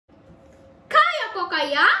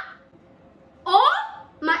kaya? O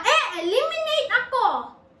ma-eliminate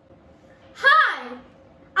ako? Hi!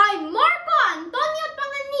 I'm Marco Antonio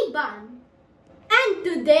Panganiban. And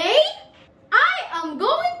today, I am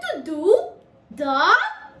going to do the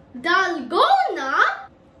Dalgona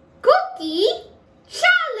Cookie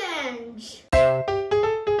Challenge.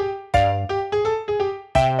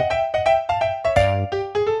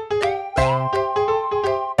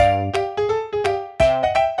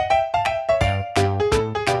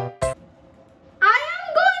 I am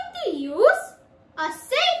going to use a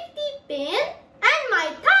safety pin and my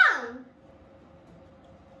tongue.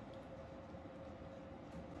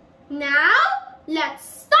 Now,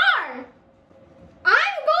 let's start.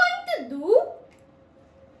 I'm going to do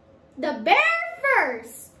the bear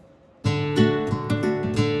first.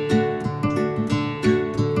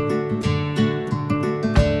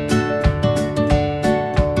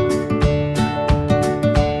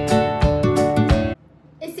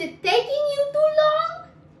 Is it taking you too long?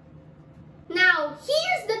 Now,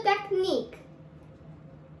 here's the technique.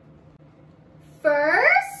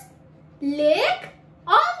 First, lick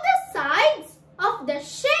on the sides of the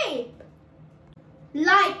shape,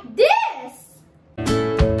 like this.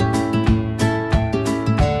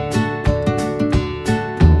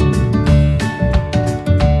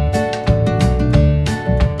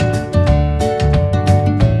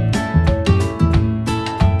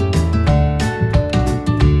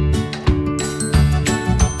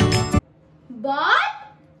 But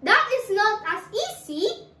that is not as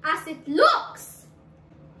easy as it looks.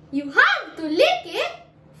 You have to lick it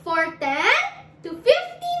for 10 to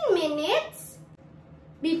 15 minutes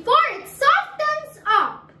before it softens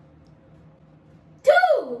up.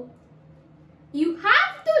 2. You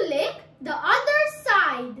have to lick the other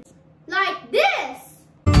side, like this.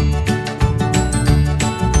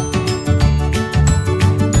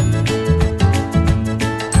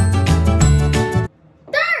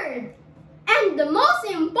 Third, and the most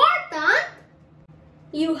important,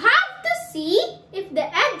 you have to see if the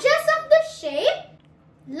edges of the shape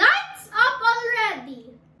lights up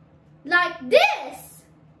already, like this.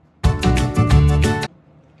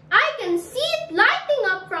 I can see it lighting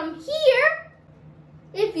up from here.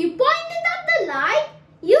 If you point it at the light,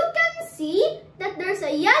 you can see that there's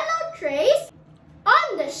a yellow trace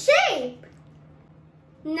on the shape.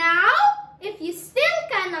 Now, if you still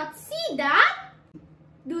cannot see that,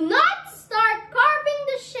 do not start carving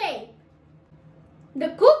the shape. The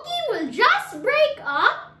cookie will just break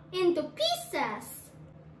up into pieces.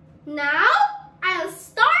 Now, I'll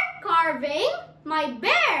start carving my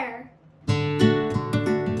bear.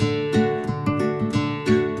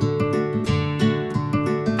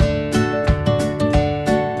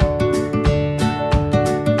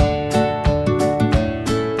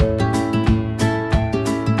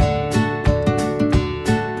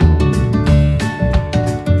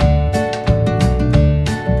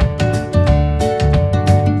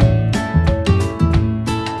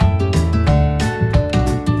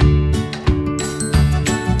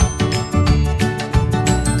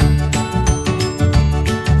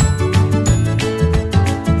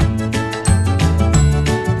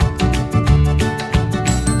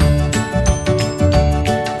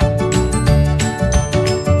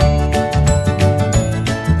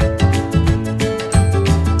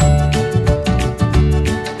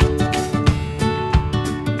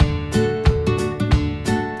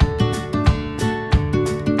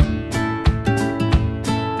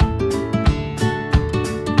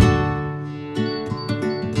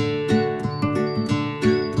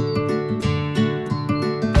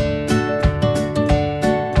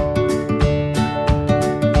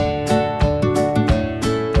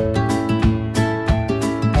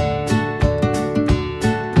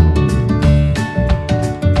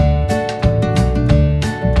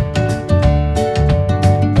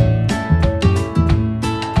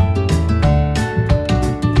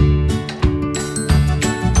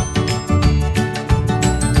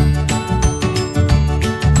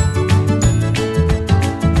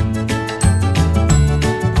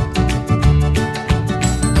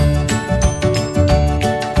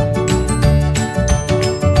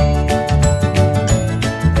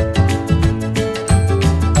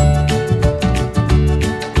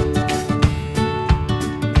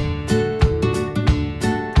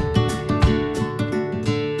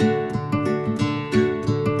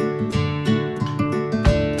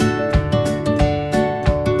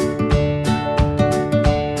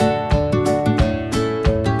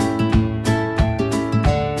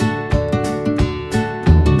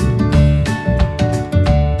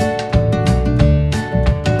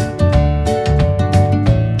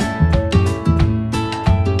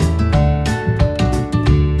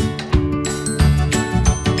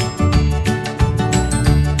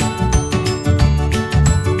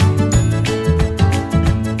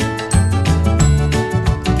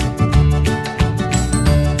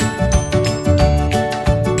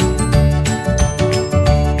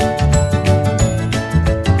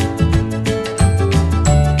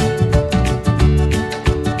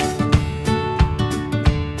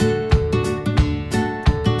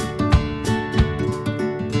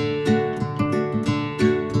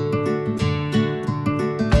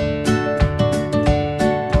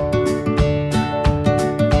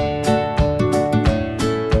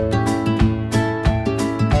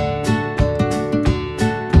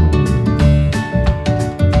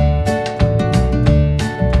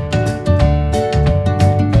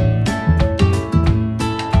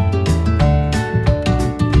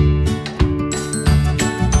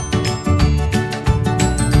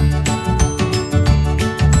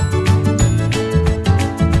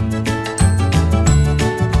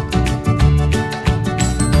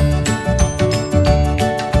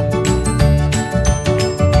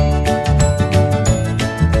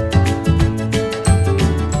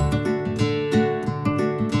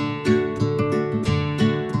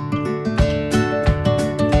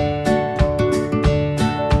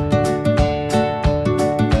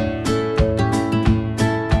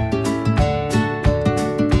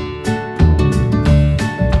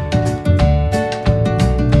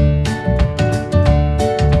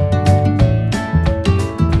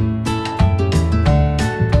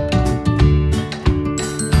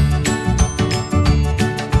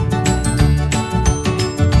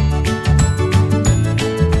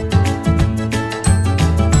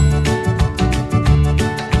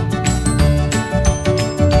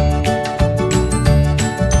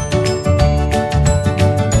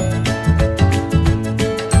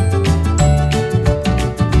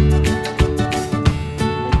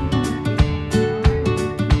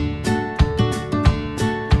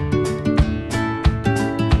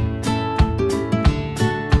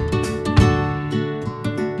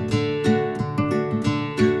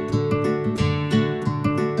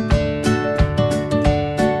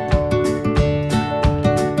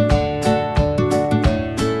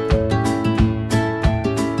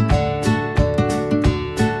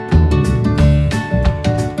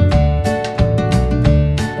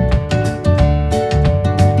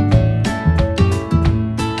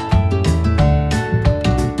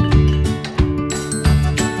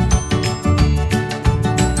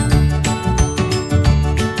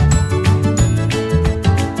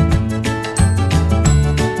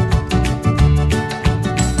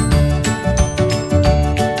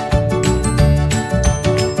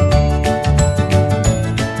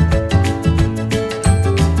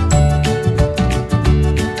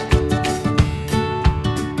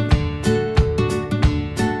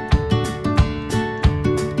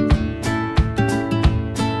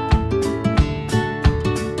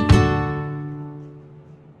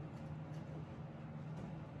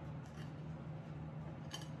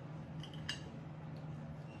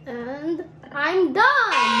 And I'm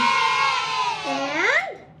done.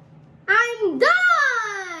 And I'm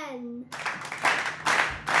done.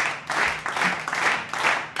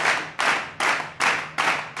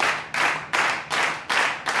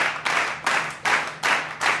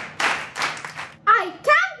 I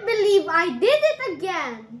can't believe I did it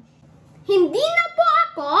again. Hindi na po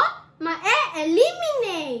ako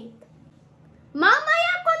ma-eliminate.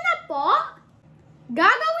 Mamaya ko na po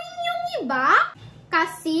gagawin yung iba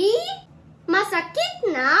kasi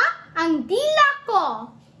masakit na ang dila ko.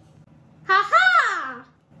 Haha!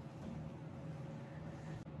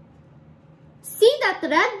 See that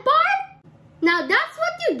red part? Now that's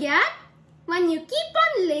what you get when you keep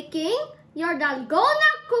on licking your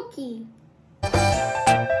Dalgona cookie.